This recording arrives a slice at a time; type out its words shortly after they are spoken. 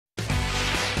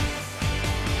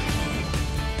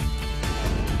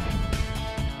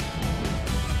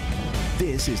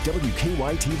This is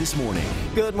WKYT This Morning.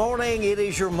 Good morning. It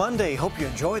is your Monday. Hope you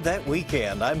enjoyed that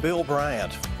weekend. I'm Bill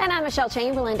Bryant. And I'm Michelle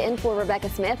Chamberlain in for Rebecca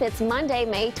Smith. It's Monday,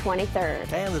 May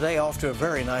 23rd. And the day off to a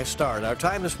very nice start. Our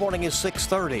time this morning is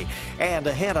 6:30. And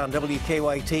ahead on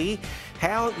WKYT,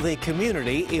 how the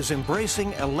community is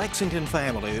embracing a Lexington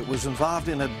family that was involved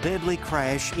in a deadly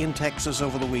crash in Texas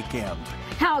over the weekend.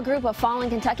 How a group of fallen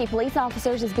Kentucky police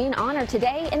officers is being honored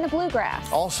today in the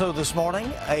Bluegrass. Also this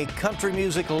morning, a country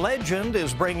music legend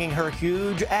is bringing her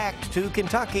huge act to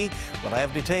Kentucky. We'll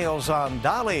have details on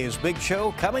Dolly's big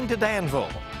show coming to Danville.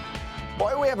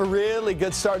 Boy, we have a really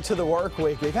good start to the work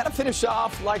week. We kind of finish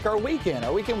off like our weekend.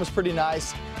 Our weekend was pretty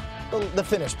nice, the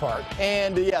finish part.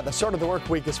 And yeah, the start of the work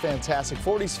week is fantastic.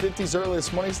 40s, 50s early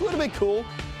this morning. It's a little bit cool.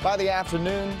 By the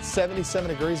afternoon, 77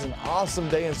 degrees, an awesome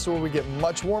day in store. We get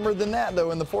much warmer than that,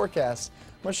 though, in the forecast.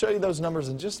 I'm going to show you those numbers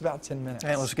in just about 10 minutes.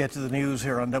 And let's get to the news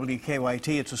here on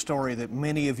WKYT. It's a story that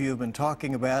many of you have been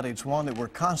talking about. It's one that we're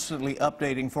constantly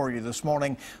updating for you this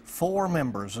morning. 4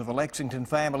 members of a Lexington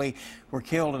family were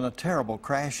killed in a terrible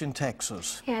crash in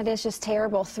Texas. Yeah, it is just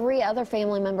terrible. 3 other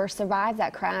family members survived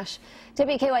that crash.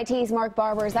 WKYT's Mark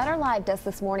Barber is at our live desk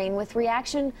this morning with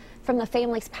reaction from the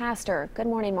family's pastor. Good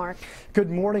morning, Mark. Good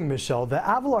morning, Michelle. The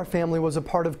Avalar family was a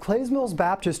part of Clays Mills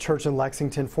Baptist Church in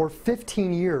Lexington for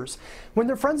 15 years. When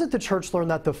their friends at the church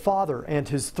learned that the father and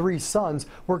his 3 sons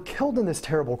were killed in this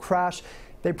terrible crash,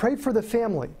 they prayed for the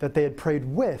family that they had prayed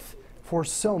with for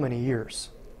so many years.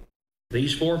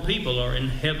 These 4 people are in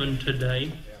heaven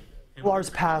today.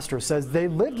 Avalar's pastor says they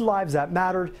lived lives that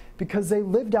mattered because they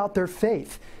lived out their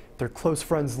faith. Their close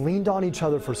friends leaned on each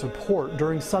other for support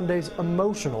during Sunday's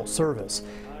emotional service.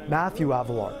 Matthew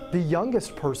Avalar, the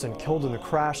youngest person killed in the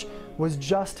crash, was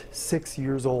just 6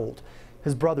 years old.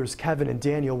 His brothers Kevin and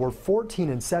Daniel were 14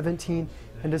 and 17,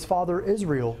 and his father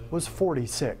Israel was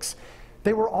 46.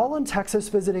 They were all in Texas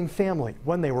visiting family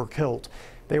when they were killed.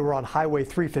 They were on Highway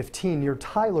 315 near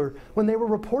Tyler when they were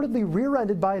reportedly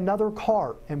rear-ended by another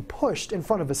car and pushed in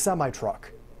front of a semi-truck.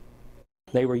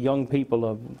 They were young people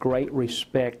of great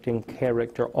respect and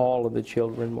character, all of the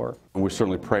children were. We're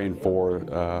certainly praying for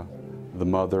the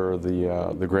mother,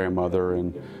 the grandmother,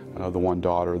 and the one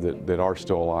daughter that are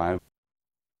still alive.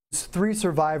 3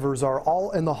 survivors are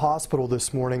all in the hospital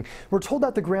this morning. We're told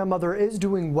that the grandmother is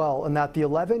doing well and that the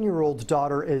 11-year-old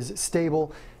daughter is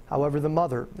stable. However, the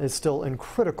mother is still in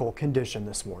critical condition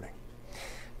this morning.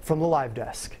 From the live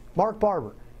desk, Mark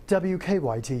Barber,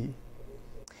 WKYT.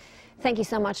 Thank you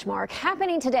so much, Mark.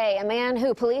 Happening today, a man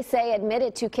who police say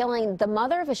admitted to killing the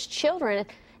mother of his children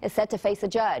is set to face a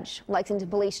judge. Lexington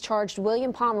police charged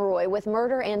William Pomeroy with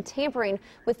murder and tampering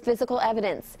with physical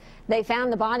evidence. They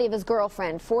found the body of his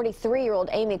girlfriend, 43-year-old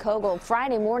Amy Kogel,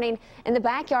 Friday morning in the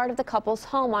backyard of the couple's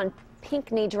home on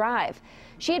Pinckney Drive.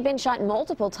 She had been shot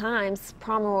multiple times.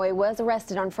 Pomeroy was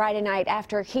arrested on Friday night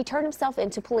after he turned himself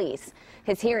into police.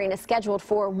 His hearing is scheduled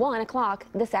for 1 o'clock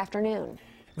this afternoon.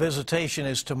 Visitation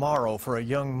is tomorrow for a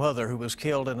young mother who was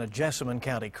killed in a Jessamine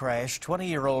County crash.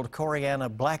 20-year-old Corianna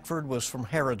Blackford was from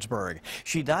Harrodsburg.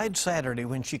 She died Saturday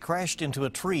when she crashed into a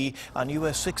tree on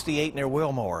US 68 near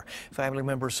Wilmore. Family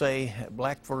members say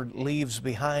Blackford leaves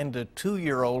behind a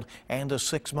 2-year-old and a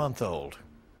 6-month-old.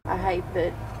 I hate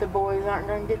that the boys aren't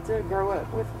going to get to grow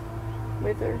up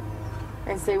with her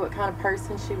and see what kind of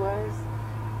person she was,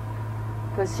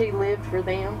 because she lived for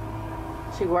them.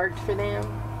 She worked for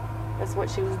them. That's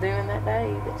what she was doing that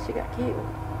day that she got killed.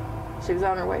 She was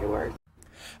on her way to work.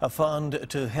 A fund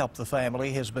to help the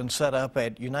family has been set up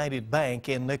at United Bank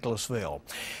in Nicholasville.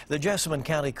 The Jessamine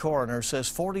County coroner says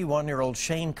 41-year-old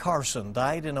Shane Carson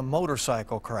died in a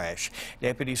motorcycle crash.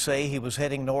 Deputies say he was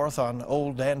heading north on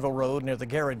Old Danville Road near the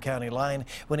Garrett County line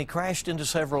when he crashed into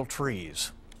several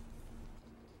trees.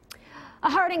 A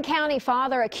Hardin County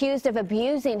father accused of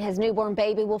abusing his newborn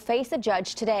baby will face a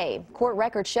judge today. Court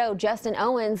records show Justin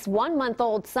Owens'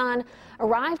 1-month-old son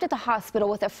arrived at the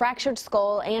hospital with a fractured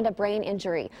skull and a brain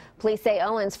injury. Police say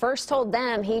Owens first told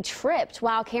them he tripped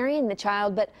while carrying the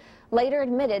child, but later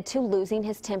admitted to losing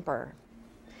his temper.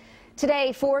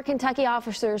 Today, 4 Kentucky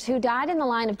officers who died in the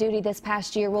line of duty this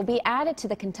past year will be added to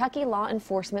the Kentucky Law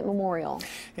Enforcement Memorial.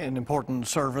 An important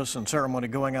service and ceremony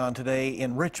going on today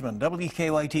in Richmond.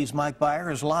 WKYT's Mike Beyer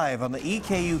is live on the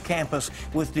EKU campus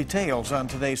with details on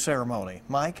today's ceremony.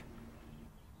 Mike?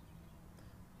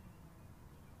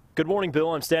 Good morning,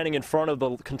 Bill. I'm standing in front of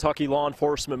the Kentucky Law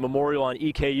Enforcement Memorial on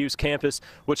EKU's campus,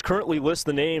 which currently lists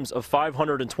the names of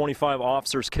 525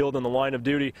 officers killed in the line of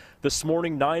duty. This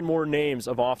morning, 9 more names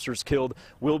of officers killed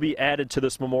will be added to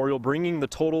this memorial, bringing the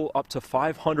total up to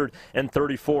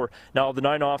 534. Now, of the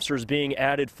 9 officers being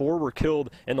added, 4 were killed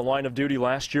in the line of duty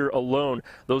last year alone.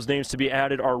 Those names to be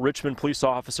added are Richmond Police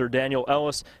Officer Daniel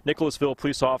Ellis, Nicholasville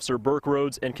Police Officer Burke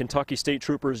Rhodes, and Kentucky State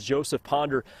Troopers Joseph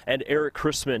Ponder and Eric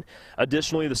Chrisman.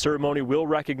 Additionally, the ceremony will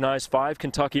recognize 5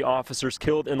 Kentucky officers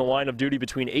killed in the line of duty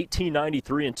between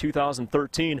 1893 and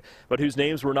 2013, but whose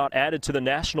names were not added to the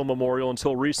National Memorial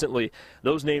until recently.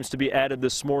 Those names to be added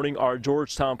this morning are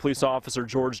Georgetown Police Officer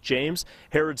George James,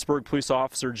 Harrodsburg Police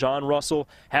Officer John Russell,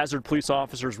 Hazard Police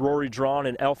Officers Rory Drawn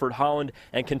and Alfred Holland,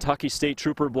 and Kentucky State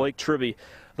Trooper Blake Trivy.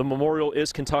 The memorial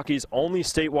is Kentucky's only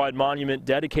statewide monument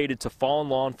dedicated to fallen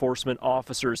law enforcement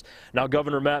officers. Now,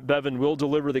 Governor Matt Bevin will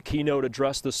deliver the keynote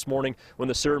address this morning when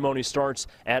the ceremony starts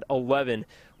at 11.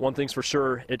 One thing's for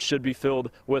sure, it should be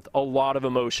filled with a lot of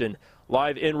emotion.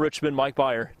 Live in Richmond, Mike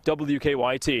Byer,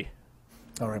 WKYT.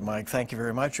 All right, Mike, thank you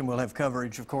very much, and we'll have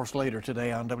coverage, of course, later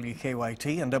today on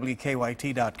WKYT and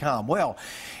WKYT.com. Well,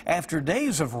 after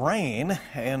days of rain,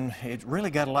 and it really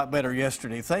got a lot better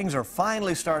yesterday, things are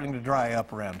finally starting to dry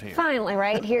up around here. Finally,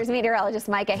 right? Here's meteorologist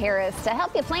Micah Harris to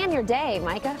help you plan your day.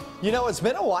 Micah? You know, it's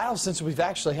been a while since we've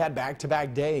actually had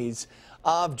back-to-back days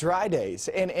of dry days.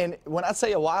 And when I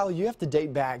say a while, you have to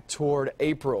date back toward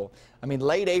April. I mean,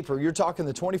 late April. You're talking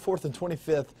the 24th and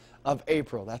 25th of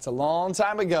April. That's a long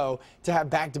time ago to have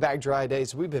back-to-back dry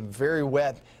days. We've been very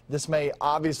wet. This May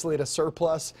obviously at a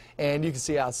surplus, and you can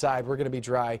see outside we're going to be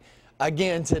dry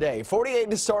again today. 48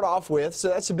 to start off with, so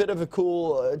that's a bit of a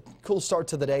cool start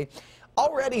to the day.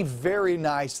 Already very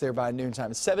nice there by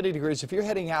noontime. 70 degrees. If you're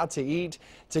heading out to eat,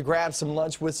 to grab some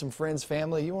lunch with some friends,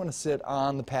 family, you want to sit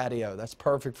on the patio. That's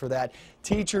perfect for that.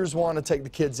 Teachers want to take the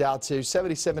kids out too.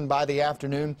 77 by the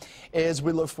afternoon as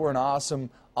we look for an awesome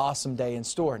day in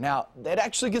store. Now, it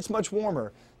actually gets much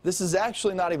warmer. This is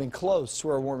actually not even close to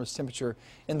our warmest temperature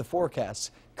in the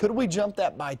forecast. Could we jump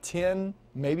that by 10,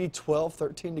 maybe 12,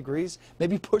 13 degrees?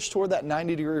 Maybe push toward that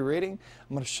 90-degree rating?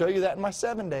 I'm going to show you that in my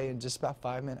 7-day in just about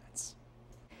 5 minutes.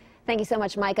 Thank you so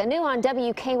much, Micah. New on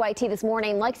WKYT this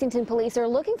morning, Lexington police are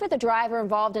looking for the driver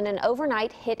involved in an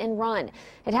overnight hit and run.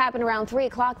 It happened around 3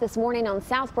 o'clock this morning on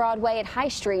South Broadway at High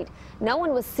Street. No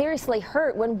one was seriously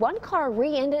hurt when one car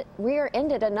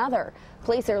rear-ended another.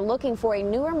 Police are looking for a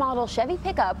newer model Chevy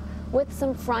pickup with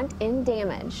some front-end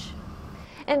damage.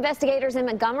 Investigators in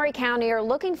Montgomery County are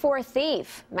looking for a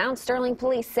thief. Mount Sterling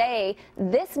police say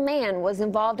this man was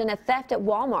involved in a theft at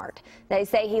Walmart. They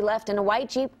say he left in a white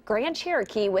Jeep Grand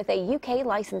Cherokee with a UK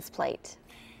license plate.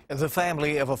 The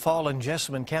family of a fallen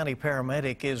Jessamine County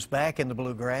paramedic is back in the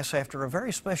Bluegrass after a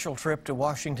very special trip to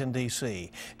Washington, D.C.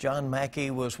 John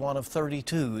Mackey was one of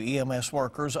 32 EMS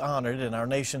workers honored in our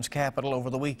nation's capital over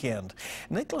the weekend.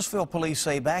 Nicholasville police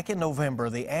say back in November,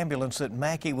 the ambulance that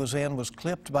Mackey was in was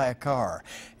clipped by a car.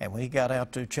 And when he got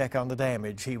out to check on the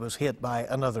damage, he was hit by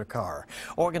another car.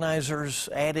 Organizers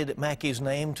added Mackey's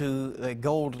name to the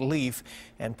gold leaf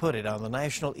and put it on the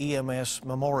National EMS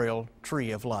Memorial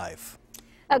Tree of Life.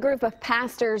 A group of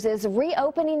pastors is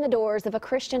reopening the doors of a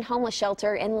Christian homeless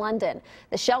shelter in London.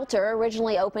 The shelter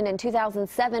originally opened in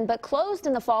 2007 but closed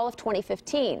in the fall of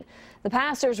 2015. The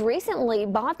pastors recently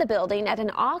bought the building at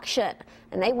an auction,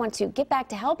 and they want to get back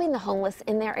to helping the homeless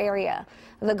in their area.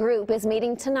 The group is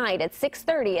meeting tonight at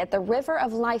 6:30 at the River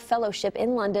of Life Fellowship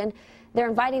in London. They're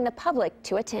inviting the public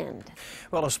to attend.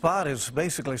 Well, a spot has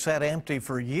basically sat empty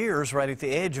for years right at the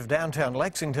edge of downtown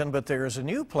Lexington, but there is a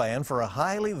new plan for a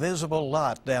highly visible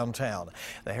lot downtown.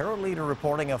 The Herald Leader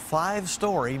reporting a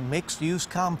 5-story mixed-use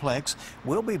complex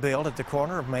will be built at the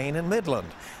corner of Main and Midland.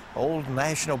 Old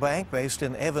National Bank, based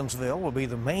in Evansville, will be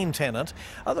the main tenant.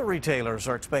 Other retailers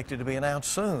are expected to be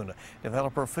announced soon.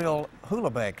 Developer Phil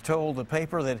Hulabeck told the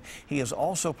paper that he is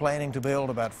also planning to build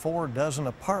about 4 dozen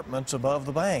apartments above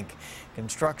the bank.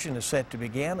 Construction is set to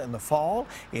begin in the fall.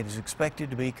 It is expected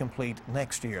to be complete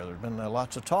next year. There's been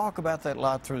lots of talk about that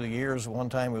lot through the years. One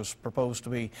time it was proposed to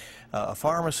be a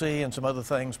pharmacy and some other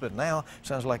things, but now it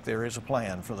sounds like there is a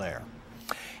plan for there.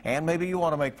 And maybe you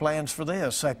want to make plans for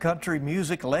this. A country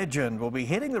music legend will be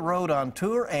hitting the road on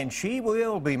tour, and she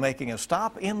will be making a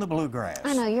stop in the Bluegrass.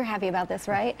 I know you're happy about this,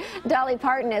 right? Dolly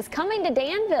Parton is coming to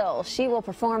Danville. She will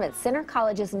perform at Center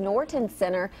College's Norton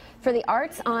Center for the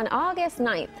Arts on August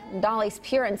 9th. Dolly's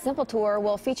Pure and Simple tour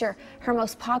will feature her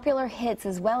most popular hits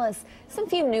as well as some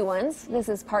few new ones. This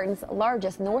is Parton's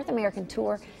largest North American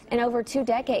tour in over 2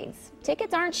 decades.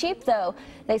 Tickets aren't cheap, though.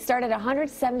 They start at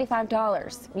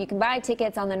 $175. You can buy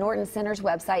tickets on the Norton Center's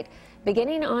website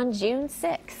beginning on June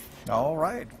 6th. All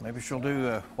right. Maybe she'll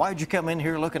do, why'd you come in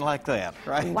here looking like that,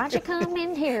 right? Why'd you come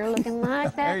in here looking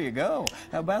like that? There you go.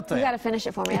 How about that? You got to finish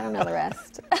it for me. I don't know the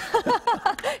rest.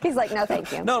 He's like, no,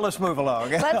 thank you. No, let's move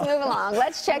along. Let's move along.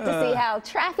 Let's check to see how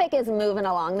traffic is moving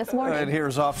along this morning. And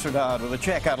here's Officer Don with a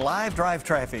check on live drive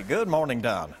traffic. Good morning,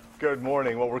 Don. Good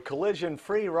morning. Well, we're collision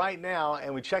free right now,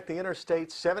 and we checked the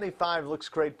interstate. 75 looks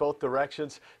great both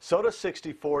directions. So does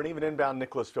 64 and even inbound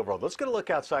Nicholasville Road. Let's get a look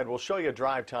outside. We'll show you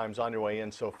drive times on your way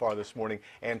in so far this morning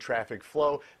and traffic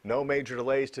flow. No major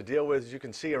delays to deal with. As you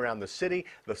can see around the city,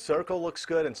 the Circle looks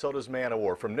good, and so does Man o'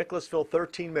 War. From Nicholasville,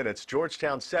 13 minutes.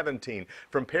 Georgetown, 17.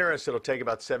 From Paris, it'll take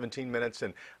about 17 minutes.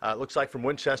 And it looks like from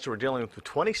Winchester, we're dealing with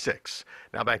 26.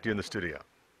 Now back to you in the studio.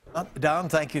 Don,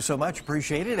 thank you so much.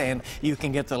 Appreciate it. And you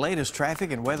can get the latest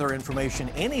traffic and weather information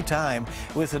anytime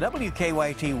with the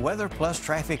WKYT Weather Plus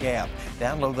Traffic app.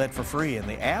 Download that for free in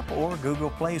the app or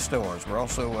Google Play stores. We're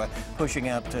also pushing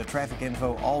out traffic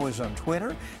info always on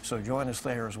Twitter, so join us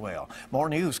there as well. More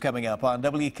news coming up on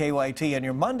WKYT and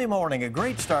your Monday morning. A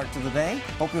great start to the day.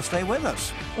 Hope you'll stay with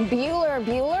us.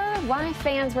 Bueller, why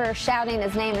fans were shouting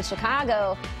his name in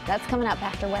Chicago. That's coming up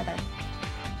after weather.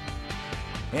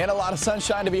 And a lot of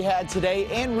sunshine to be had today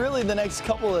and really the next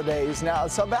couple of days. Now,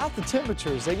 it's about the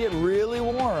temperatures. They get really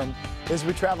warm as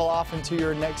we travel off into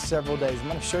your next several days. I'm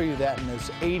going to show you that in those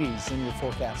 80s in your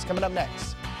forecast. Coming up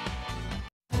next.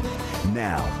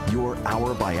 Now, your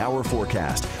hour-by-hour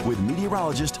forecast with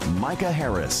meteorologist Micah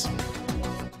Harris.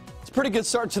 It's a pretty good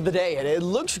start to the day, and it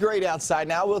looks great outside.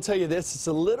 Now, I will tell you this, it's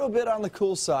a little bit on the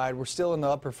cool side. We're still in the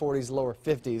upper 40s, lower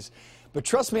 50s. But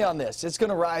trust me on this, it's going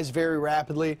to rise very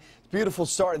rapidly. Beautiful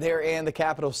start there in the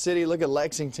capital city. Look at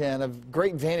Lexington, a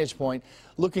great vantage point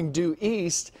looking due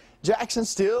east. Jackson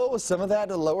still with some of that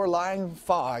lower lying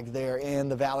fog there in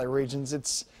the valley regions.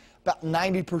 It's about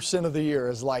 90% of the year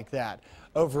is like that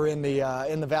over in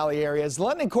the valley areas.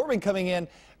 London and Corbin coming in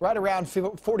right around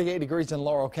 48 degrees in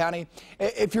Laurel County.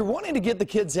 If you're wanting to get the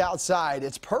kids outside,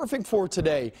 it's perfect for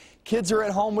today. Kids are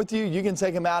at home with you. You can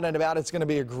take them out and about. It's going to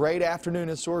be a great afternoon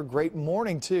and sort of great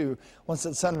morning, too, once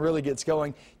the sun really gets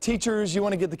going. Teachers, you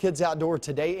want to get the kids outdoor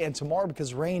today and tomorrow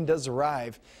because rain does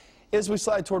arrive as we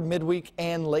slide toward midweek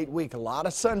and late week. A lot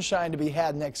of sunshine to be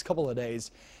had next couple of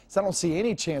days. So I don't see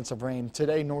any chance of rain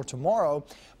today nor tomorrow.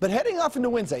 But heading off into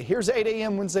Wednesday, here's 8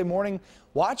 a.m. Wednesday morning.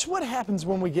 Watch what happens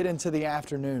when we get into the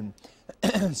afternoon.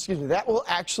 Excuse me. That will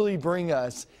actually bring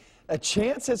us a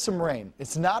chance at some rain.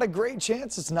 It's not a great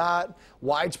chance. It's not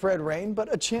widespread rain,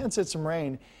 but a chance at some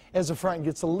rain as the front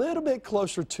gets a little bit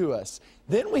closer to us.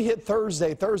 Then we hit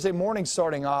Thursday morning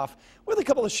starting off with a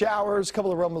couple of showers, a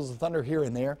couple of rumbles of thunder here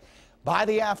and there. By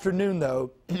the afternoon, though,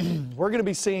 we're going to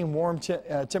be seeing warm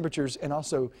temperatures and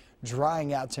also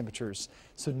drying out temperatures.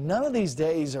 So none of these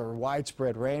days are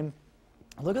widespread rain.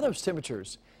 Look at those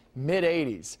temperatures,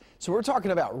 mid-80s. So we're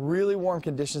talking about really warm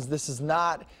conditions. This is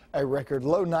not a record.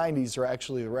 Low 90s are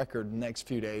actually the record in the next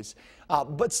few days.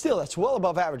 But still, that's well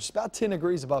above average. It's about 10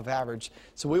 degrees above average,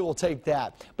 so we will take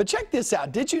that. But check this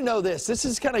out. Did you know this? This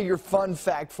is kind of your fun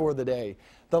fact for the day.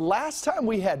 The last time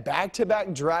we had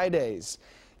back-to-back dry days,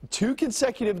 2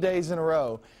 consecutive days in a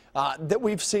row that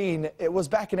we've seen, it was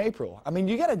back in April. I mean,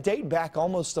 you got to date back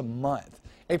almost a month.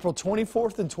 April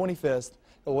 24th and 25th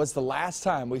was the last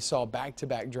time we saw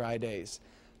back-to-back dry days.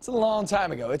 It's a long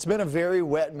time ago. It's been a very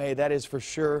wet May, that is for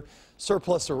sure.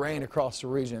 Surplus of rain across the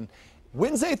region.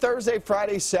 Wednesday, Thursday,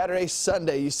 Friday, Saturday,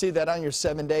 Sunday, you see that on your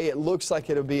 7-day. It looks like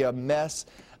it'll be a mess,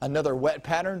 another wet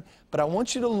pattern, but I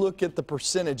want you to look at the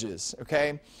percentages,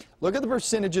 okay? Look at the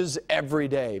percentages every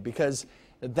day because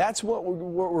that's what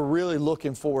we're really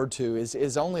looking forward to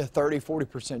is only a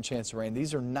 30-40% chance of rain.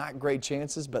 These are not great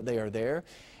chances, but they are there.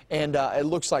 And it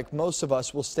looks like most of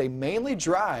us will stay mainly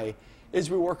dry as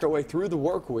we work our way through the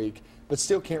work week, but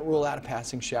still can't rule out a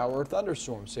passing shower or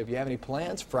thunderstorm. So if you have any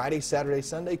plans, Friday, Saturday,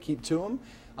 Sunday, keep to them.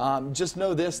 Just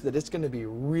know this, that it's going to be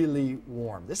really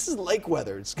warm. This is lake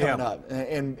weather. It's coming up,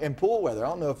 and pool weather. I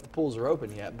don't know if the pools are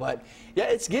open yet, but yeah,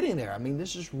 it's getting there. I mean,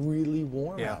 this is really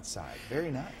warm outside.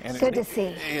 Very nice. And good to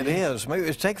see. It is. Maybe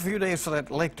it'll take a few days for that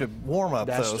lake to warm up,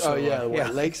 though. So,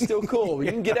 lake's still cool.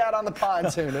 You can get out on the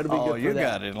pontoon. It'll be good for you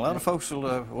got it. A lot of folks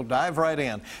will dive right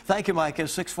in. Thank you, Mike.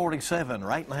 It's 6:47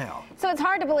 right now. So it's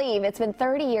hard to believe it's been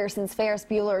 30 years since Ferris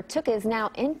Bueller took his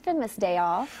now infamous day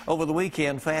off. Over the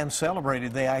weekend, fans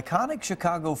celebrated the iconic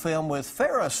Chicago film with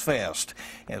Ferris Fest.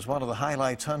 As one of the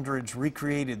highlights, hundreds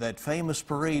recreated that famous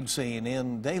parade scene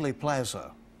in Daley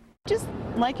Plaza. Just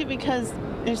like it because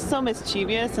it's so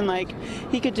mischievous and like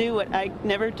he could do what I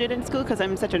never did in school because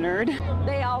I'm such a nerd.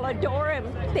 They all adore him.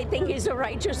 They think he's a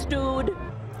righteous dude.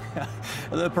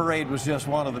 The parade was just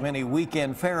one of the many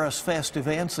weekend Ferris Fest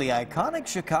events. The iconic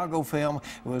Chicago film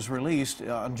was released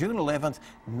on June 11th,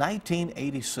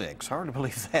 1986. Hard to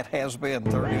believe that has been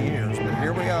 30 years, but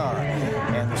here we are,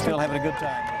 and they're still having a good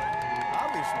time.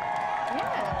 Obviously.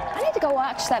 Yeah, I need to go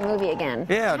watch that movie again.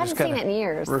 Yeah, I haven't seen it in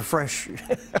years.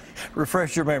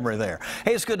 Refresh your memory there.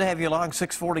 Hey, it's good to have you along.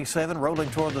 6:47, rolling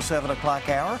toward the 7 o'clock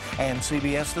hour, and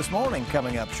CBS This Morning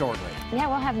coming up shortly. Yeah,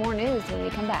 we'll have more news when we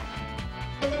come back.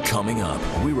 Coming up,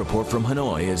 we report from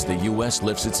Hanoi as the U.S.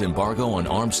 lifts its embargo on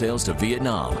arms sales to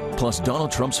Vietnam. Plus,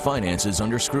 Donald Trump's finances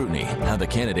under scrutiny, how the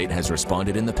candidate has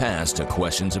responded in the past to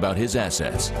questions about his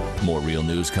assets. More real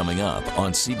news coming up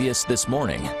on CBS This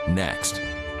Morning, next.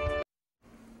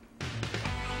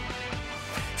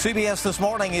 CBS This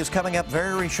Morning is coming up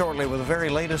very shortly with the very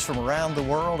latest from around the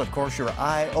world. Of course, your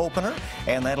eye opener,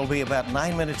 and that'll be about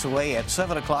 9 minutes away at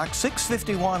 7 o'clock,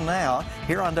 6:51 now,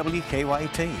 here on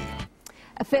WKYT.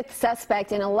 A fifth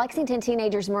suspect in a Lexington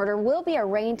teenager's murder will be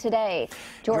arraigned today.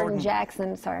 Jordan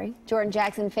Jackson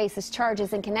faces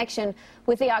charges in connection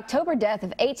with the October death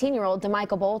of 18-year-old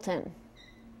DeMichael Bolton.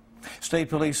 State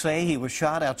police say he was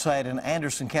shot outside an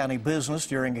Anderson County business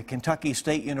during a Kentucky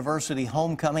State University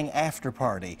homecoming after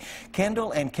party.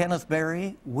 Kendall and Kenneth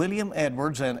Berry, William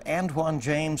Edwards, and Antoine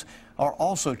James are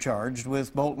also charged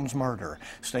with Bolton's murder.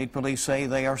 State police say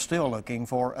they are still looking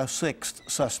for a sixth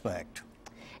suspect.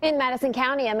 In Madison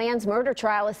County, a man's murder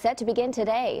trial is set to begin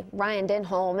today. Ryan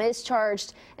Denholm is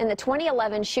charged in the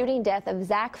 2011 shooting death of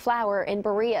Zach Flower in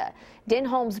Berea.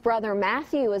 Denholm's brother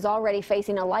Matthew is already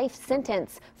facing a life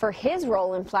sentence for his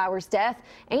role in Flower's death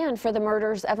and for the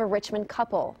murders of a Richmond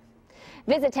couple.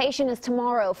 Visitation is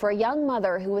tomorrow for a young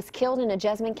mother who was killed in a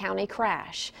Jessamine County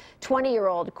crash.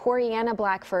 20-year-old Corianna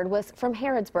Blackford was from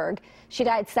Harrodsburg. She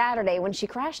died Saturday when she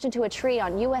crashed into a tree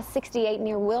on US 68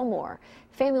 near Wilmore.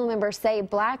 Family members say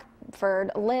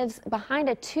Blackford leaves behind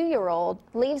a 2-year-old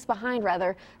and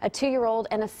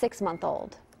a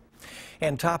 6-month-old.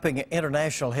 And topping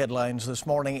international headlines this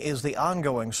morning is the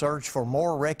ongoing search for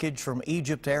more wreckage from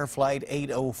Egypt Air Flight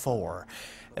 804.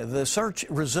 The search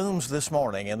resumes this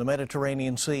morning in the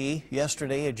Mediterranean Sea.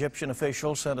 Yesterday, Egyptian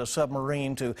officials sent a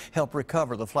submarine to help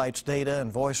recover the flight's data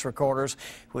and voice recorders,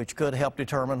 which could help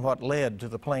determine what led to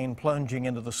the plane plunging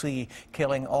into the sea,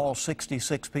 killing all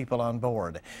 66 people on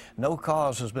board. No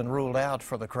cause has been ruled out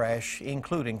for the crash,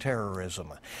 including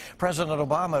terrorism. President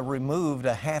Obama removed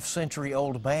a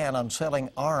half-century-old ban on selling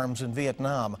arms in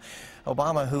Vietnam.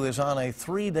 Obama, who is on a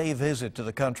 3-day visit to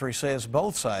the country, says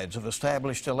both sides have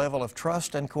established a level of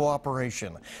trust and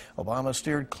cooperation. Obama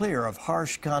steered clear of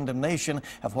harsh condemnation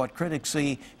of what critics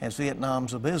see as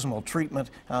Vietnam's abysmal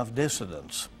treatment of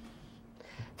dissidents.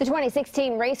 The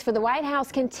 2016 race for the White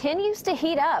House continues to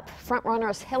heat up.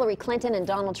 Frontrunners Hillary Clinton and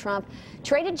Donald Trump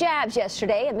traded jabs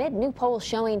yesterday amid new polls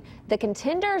showing the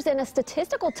contenders in a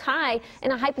statistical tie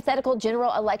in a hypothetical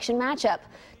general election matchup.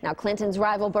 Now, Clinton's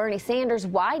rival Bernie Sanders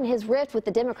widened his rift with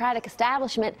the Democratic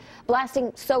establishment,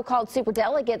 blasting so-called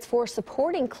superdelegates for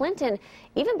supporting Clinton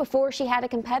even before she had a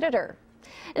competitor.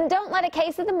 And don't let a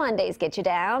case of the Mondays get you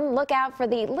down. Look out for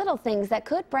the little things that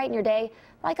could brighten your day,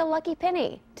 like a lucky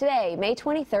penny. Today, May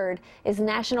 23rd, is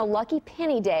National Lucky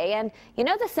Penny Day, and you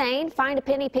know the saying, find a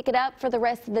penny, pick it up, for the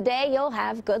rest of the day you'll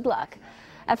have good luck.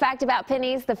 A fact about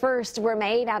pennies, the first were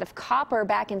made out of copper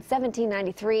back in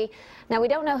 1793. Now, we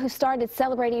don't know who started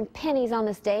celebrating pennies on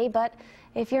this day, but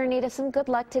if you're in need of some good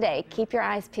luck today, keep your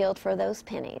eyes peeled for those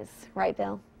pennies. Right,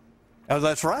 Bill? Oh,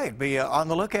 that's right. Be on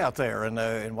the lookout there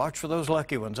and watch for those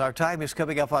lucky ones. Our time is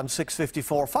coming up on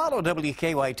 6:54. Follow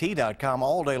WKYT.com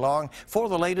all day long for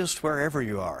the latest wherever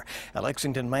you are. A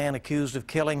Lexington man accused of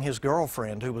killing his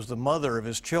girlfriend, who was the mother of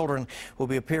his children, will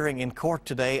be appearing in court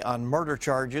today on murder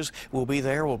charges. We'll be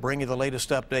there. We'll bring you the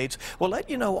latest updates. We'll let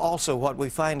you know also what we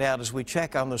find out as we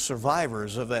check on the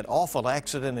survivors of that awful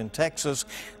accident in Texas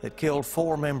that killed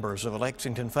 4 members of a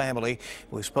Lexington family.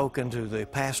 We've spoken to the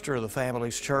pastor of the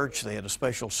family's church. They had a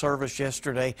special service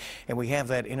yesterday, and we have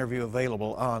that interview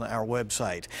available on our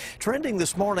website. Trending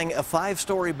this morning, a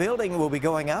 5-story building will be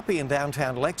going up in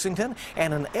downtown Lexington,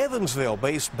 and an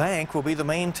Evansville-based bank will be the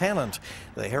main tenant.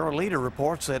 The Herald Leader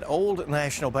reports that Old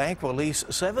National Bank will lease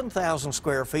 7,000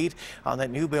 square feet on that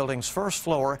new building's first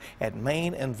floor at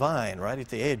Main and Vine, right at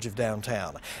the edge of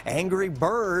downtown. Angry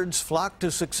Birds flocked to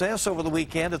success over the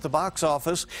weekend at the box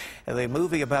office. The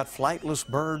movie about flightless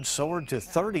birds soared to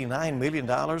 $39 million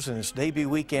in its its debut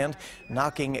weekend,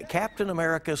 knocking Captain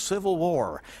America Civil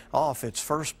War off its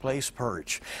first-place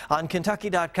perch. On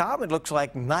Kentucky.com, it looks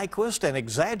like Nyquist and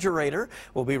Exaggerator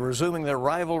will be resuming their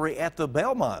rivalry at the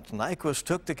Belmont. Nyquist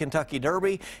took the Kentucky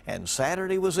Derby, and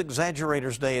Saturday was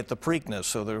Exaggerator's day at the Preakness,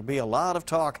 so there'll be a lot of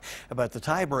talk about the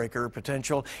tiebreaker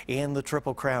potential in the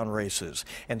Triple Crown races.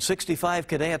 And 65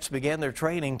 cadets began their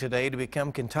training today to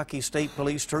become Kentucky State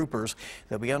Police troopers.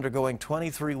 They'll be undergoing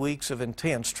 23 weeks of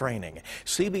intense training.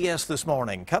 CBS This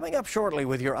Morning, coming up shortly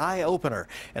with your eye opener.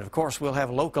 And of course, we'll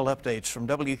have local updates from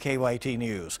WKYT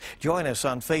News. Join us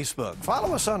on Facebook,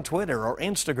 follow us on Twitter or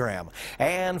Instagram,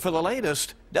 and for the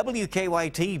latest,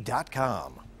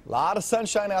 WKYT.com. A lot of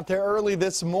sunshine out there early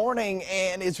this morning,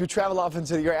 and as we travel off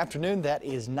into your afternoon, that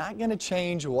is not going to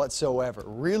change whatsoever.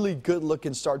 Really good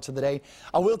looking start to the day.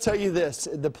 I will tell you this,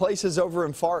 the places over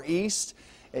in far east,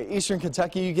 eastern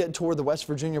Kentucky, you get toward the West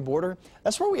Virginia border,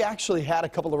 that's where we actually had a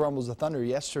couple of rumbles of thunder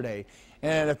yesterday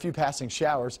and a few passing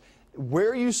showers.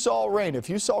 Where you saw rain, if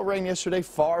you saw rain yesterday,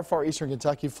 far eastern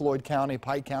Kentucky, Floyd County,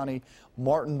 Pike County,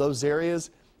 Martin, those areas,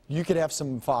 you could have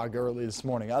some fog early this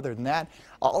morning. Other than that,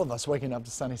 all of us waking up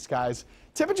to sunny skies.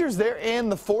 Temperatures there in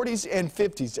the 40s and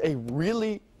 50s. A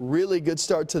really, really good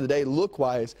start to the day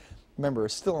look-wise. Remember,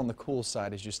 it's still on the cool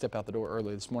side as you step out the door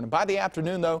early this morning. By the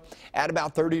afternoon, though, add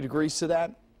about 30 degrees to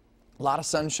that. A lot of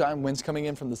sunshine, winds coming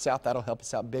in from the south. That'll help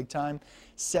us out big time.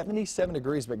 77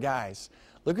 degrees, but guys,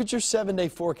 look at your 7-day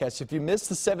forecast. If you missed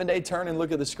the 7-day turn and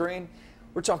look at the screen,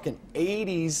 we're talking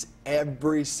 80s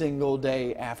every single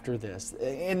day after this,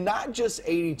 and not just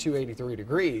 82, 83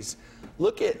 degrees.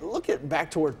 Look at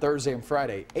back toward Thursday and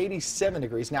Friday, 87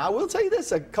 degrees. Now, I will tell you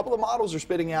this, a couple of models are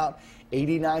spitting out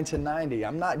 89 to 90.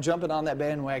 I'm not jumping on that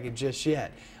bandwagon just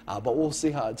yet, but we'll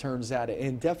see how it turns out,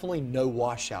 and definitely no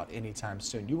washout anytime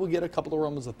soon. You will get a couple of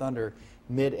rumbles of thunder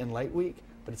mid and late week,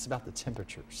 but it's about the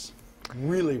temperatures.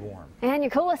 Really warm. And your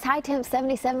coolest high temp,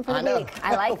 77 for the week.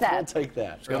 I like that. We'll take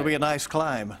that. It's going to be a nice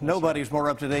climb. Nobody's more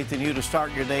up to date than you to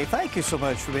start your day. Thank you so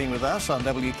much for being with us on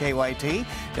WKYT.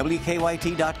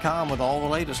 WKYT.com with all the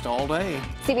latest all day.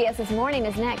 CBS This Morning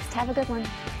is next. Have a good one.